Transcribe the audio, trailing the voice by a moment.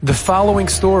The following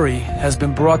story has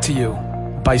been brought to you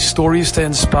by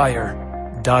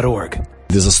StoriesToInspire.org.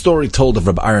 There's a story told of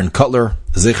Rabbi Aaron Kotler,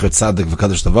 Zecher Tzadik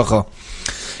V'Kadosh Tavacha.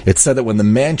 It said that when the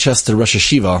Manchester Rosh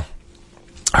Yeshiva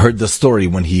heard the story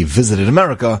when he visited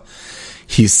America,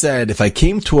 he said, if I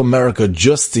came to America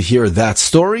just to hear that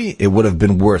story, it would have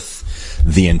been worth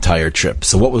the entire trip.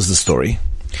 So what was the story?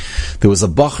 There was a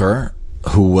bacher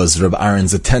who was Rabbi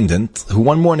Aaron's attendant, who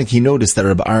one morning he noticed that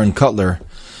Rabbi Aaron Kotler,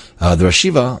 the Rosh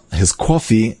Yeshiva, his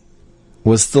coffee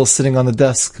was still sitting on the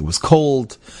desk. It was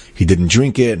cold. He didn't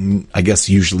drink it. And I guess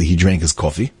usually he drank his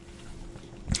coffee.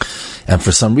 And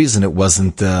for some reason it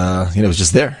wasn't, it was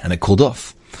just there and it cooled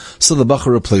off. So the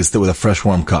bacher replaced it with a fresh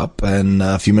warm cup. And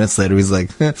a few minutes later he's like,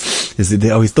 he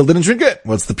still didn't drink it.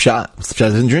 What's the pshat? What's the pshat?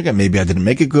 I didn't drink it. Maybe I didn't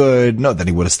make it good. No, then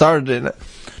he would have started it.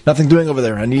 Nothing doing over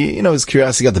there. And he, his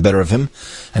curiosity got the better of him.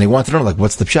 And he wanted to know,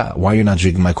 what's the pshat? Why are you not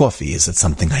drinking my coffee? Is it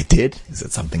something I did? Is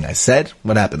it something I said?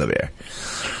 What happened over here?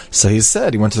 So he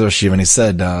went to the Rosh Yeshiva and he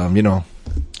said,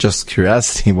 just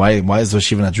curiosity, why is the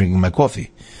Rosh Yeshiva not drinking my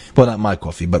coffee? Well, not my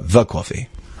coffee, but the coffee.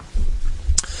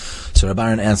 So Rabbi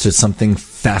Aaron answered something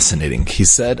fascinating. He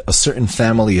said, a certain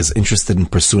family is interested in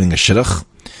pursuing a shidduch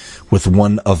with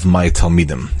one of my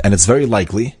talmidim. And it's very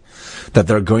likely that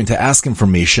they're going to ask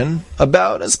information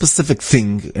about a specific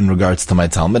thing in regards to my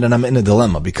Talmud, and I'm in a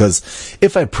dilemma, because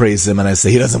if I praise him and I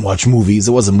say he doesn't watch movies,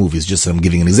 it wasn't movies, just I'm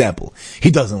giving an example. He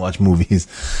doesn't watch movies,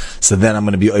 so then I'm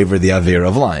going to be over the aver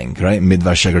of lying, right?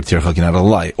 Midvar sheker tircha kinat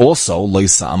lie. Also,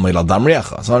 loisa amel adam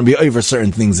reacha. So I'm going to be over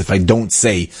certain things if I don't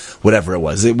say whatever it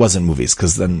was. It wasn't movies,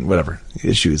 because then whatever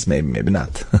issues, maybe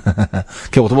not.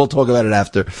 Okay, we'll talk about it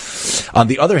after. On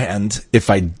the other hand, if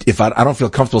I don't feel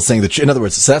comfortable saying the truth, in other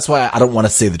words, so that's why I don't want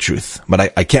to say the truth, but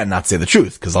I can't not say the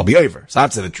truth because I'll be over. So I have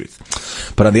to say the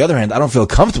truth. But on the other hand, I don't feel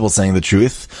comfortable saying the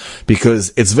truth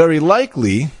because it's very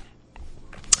likely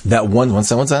that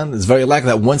it's very likely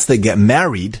that once they get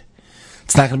married,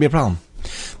 it's not going to be a problem.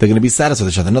 They're going to be satisfied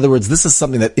with each other. In other words, this is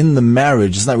something that in the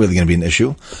marriage is not really going to be an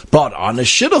issue. But on a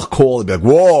shidduch call, they'll be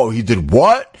like, whoa, he did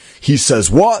what? He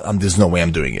says what? There's no way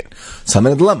I'm doing it. So I'm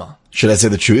in a dilemma. Should I say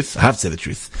the truth? I have to say the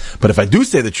truth. But if I do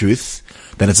say the truth,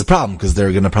 then it's a problem because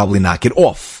they're going to probably knock it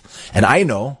off. And I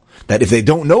know that if they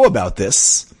don't know about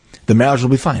this, the marriage will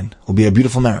be fine. It will be a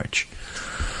beautiful marriage.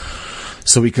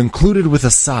 So we concluded with a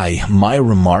sigh. My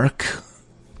remark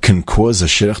can cause a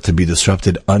shidduch to be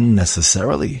disrupted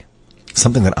unnecessarily.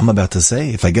 Something that I'm about to say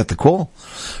if I get the call.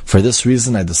 For this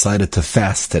reason, I decided to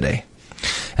fast today.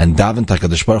 And daven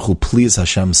HaKadosh Baruch Hu, please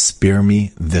Hashem, spare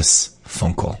me this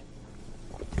phone call.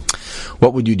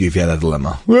 What would you do if you had that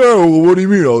dilemma? Well, what do you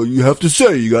mean? Oh, you have to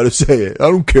say it. You got to say it. I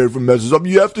don't care if it messes up.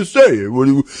 You have to say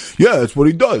it. That's what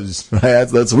he does. Right?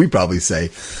 That's what we probably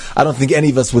say. I don't think any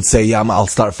of us would say, I'll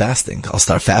start fasting. I'll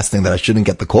start fasting that I shouldn't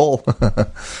get the call.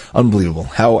 Unbelievable.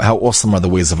 How awesome are the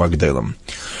ways of our Gedolim.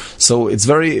 So it's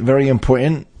very, very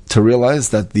important to realize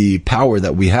that the power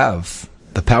that we have,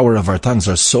 the power of our tongues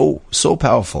are so, so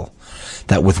powerful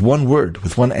that with one word,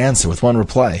 with one answer, with one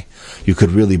reply, you could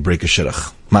really break a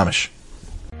shidduch. Mamish.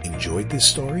 Enjoyed this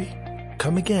story?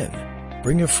 Come again.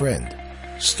 Bring a friend.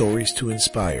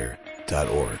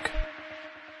 StoriesToInspire.org